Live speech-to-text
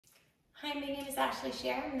Hi, my name is Ashley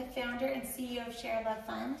Scher. I'm the founder and CEO of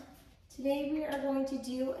ShareLove.Fund. Today we are going to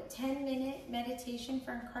do a 10-minute meditation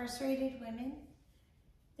for incarcerated women.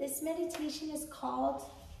 This meditation is called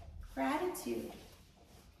gratitude.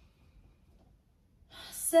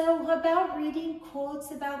 So about reading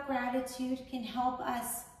quotes about gratitude can help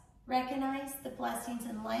us recognize the blessings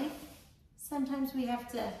in life. Sometimes we have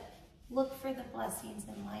to look for the blessings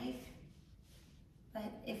in life, but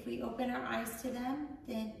if we open our eyes to them,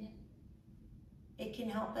 then it can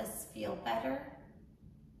help us feel better,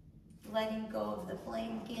 letting go of the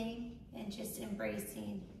blame game and just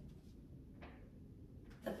embracing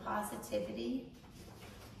the positivity.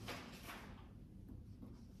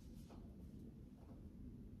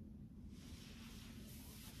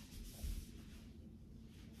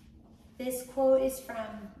 This quote is from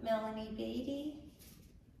Melanie Beatty.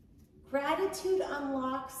 Gratitude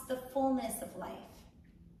unlocks the fullness of life.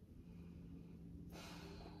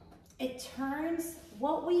 It turns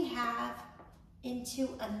what we have into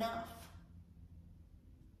enough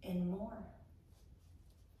and more.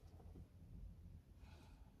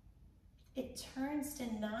 It turns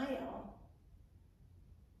denial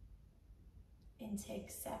into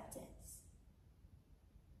acceptance,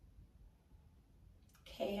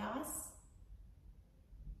 chaos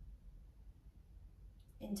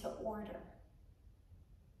into order,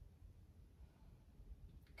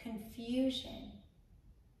 confusion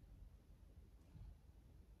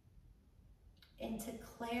into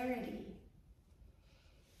clarity,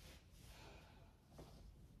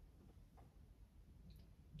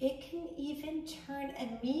 it can even turn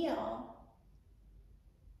a meal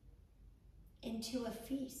into a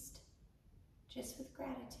feast just with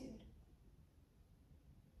gratitude,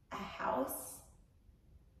 a house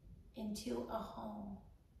into a home,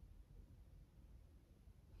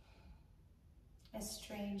 a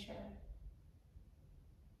stranger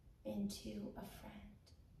into a friend.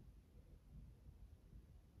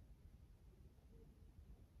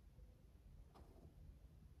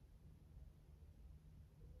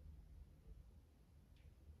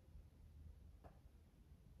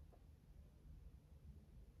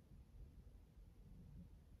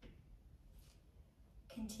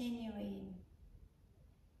 Continuing,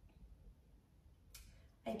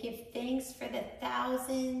 I give thanks for the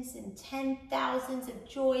thousands and 10,000s of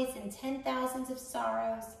joys and 10,000s of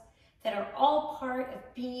sorrows that are all part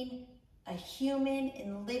of being a human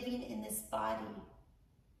and living in this body.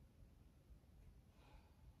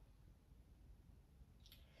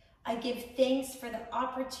 I give thanks for the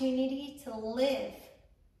opportunity to live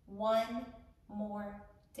one more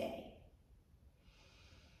day.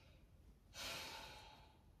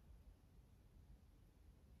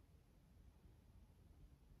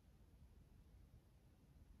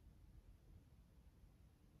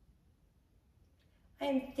 I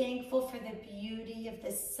am thankful for the beauty of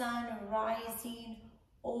the sun rising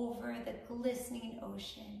over the glistening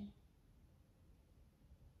ocean.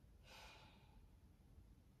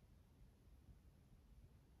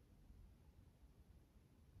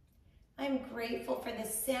 I'm grateful for the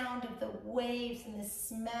sound of the waves and the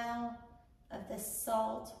smell of the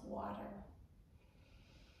salt water.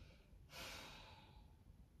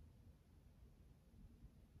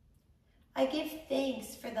 I give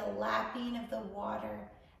thanks for the lapping of the water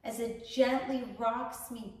as it gently rocks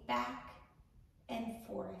me back and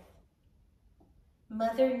forth.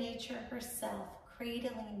 Mother Nature herself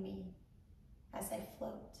cradling me as I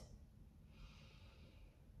float.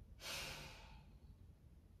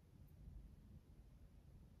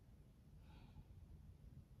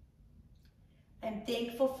 I'm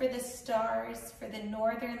thankful for the stars, for the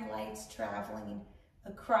northern lights traveling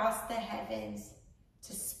across the heavens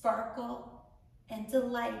to sparkle and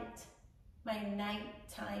delight my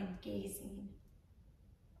nighttime gazing.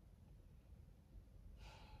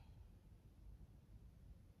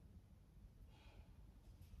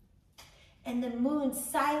 And the moon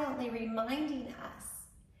silently reminding us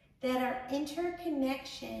that our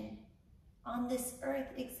interconnection on this earth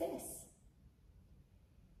exists.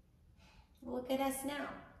 Look at us now,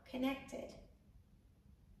 connected.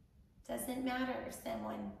 Doesn't matter if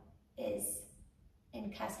someone is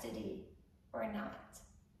in custody or not.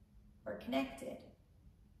 We're connected.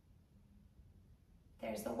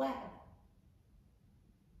 There's a web.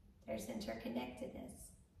 There's interconnectedness.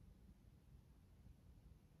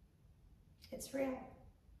 It's real.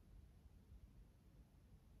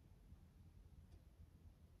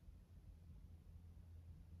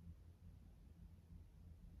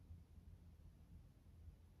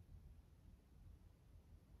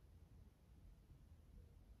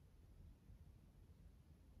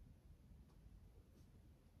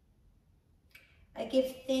 I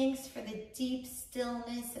give thanks for the deep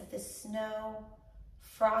stillness of the snow,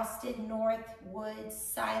 frosted north woods,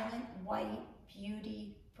 silent white,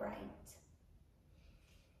 beauty bright.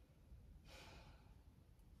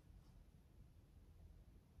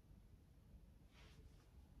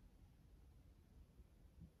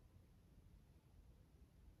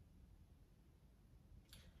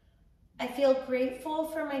 I feel grateful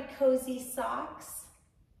for my cozy socks,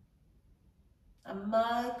 a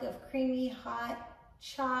mug of creamy hot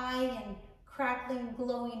chai and crackling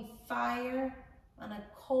glowing fire on a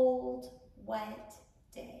cold, wet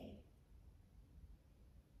day.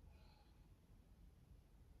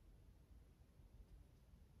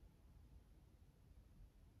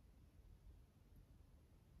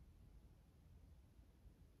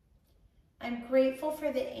 I'm grateful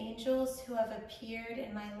for the angels who have appeared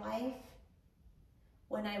in my life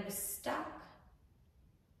when I was stuck,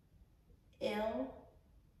 ill,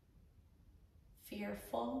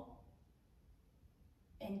 fearful,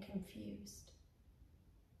 and confused.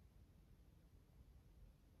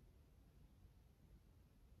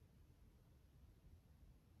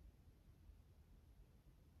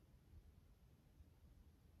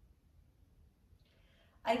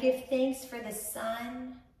 I give thanks for the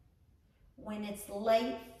sun when its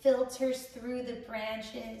light filters through the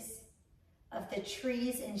branches of the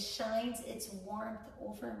trees and shines its warmth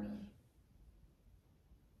over me.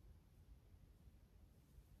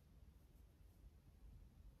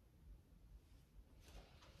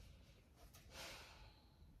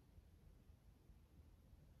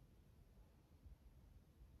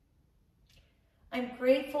 I'm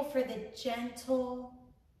grateful for the gentle,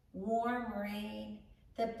 warm rain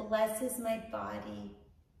that blesses my body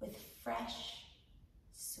with fresh,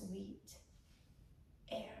 sweet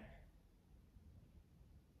air.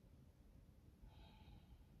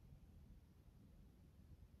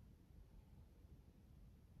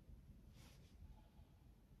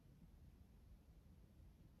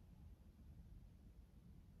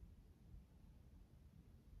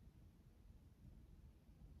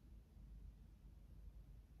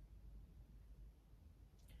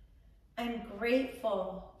 I'm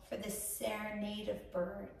grateful for the serenade of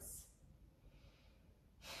birds.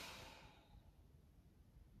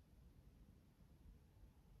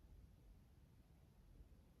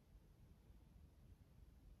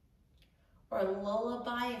 Or a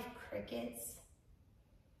lullaby of crickets.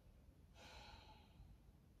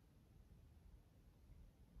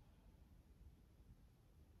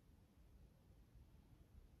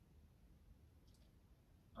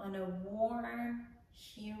 On a warm,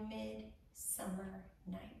 humid summer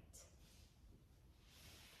night.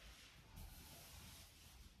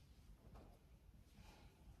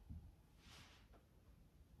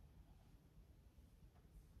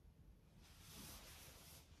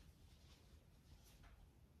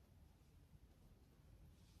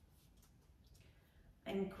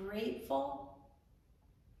 I'm grateful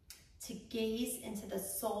to gaze into the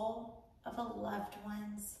soul of a loved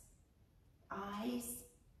one's eyes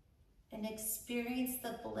and experience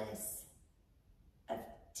the bliss of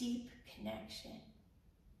deep connection.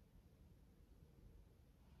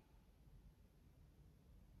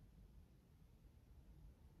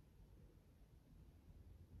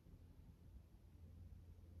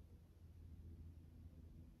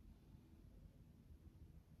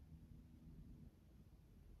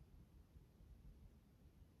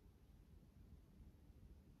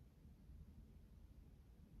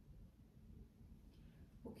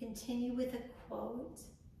 We'll continue with a quote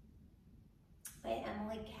by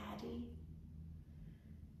Emily Cady.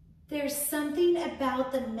 There's something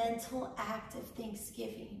about the mental act of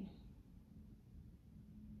Thanksgiving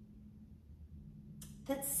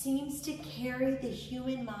that seems to carry the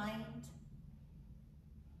human mind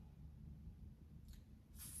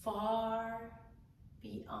far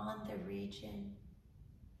beyond the region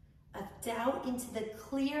of doubt into the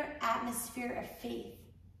clear atmosphere of faith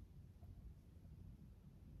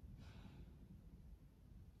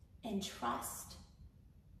and trust.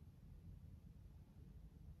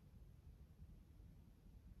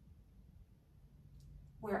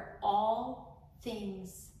 Where all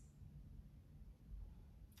things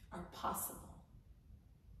are possible.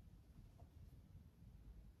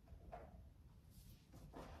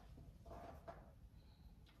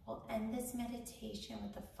 We'll end this meditation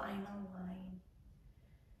with the final line.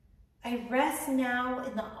 I rest now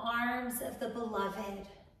in the arms of the beloved,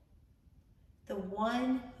 the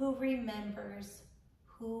one who remembers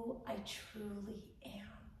who I truly am.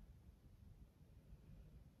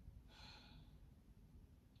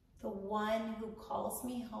 The one who calls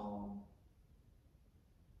me home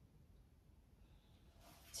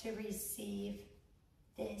to receive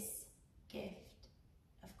this gift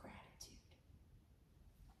of gratitude.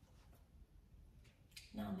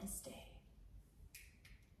 Namaste.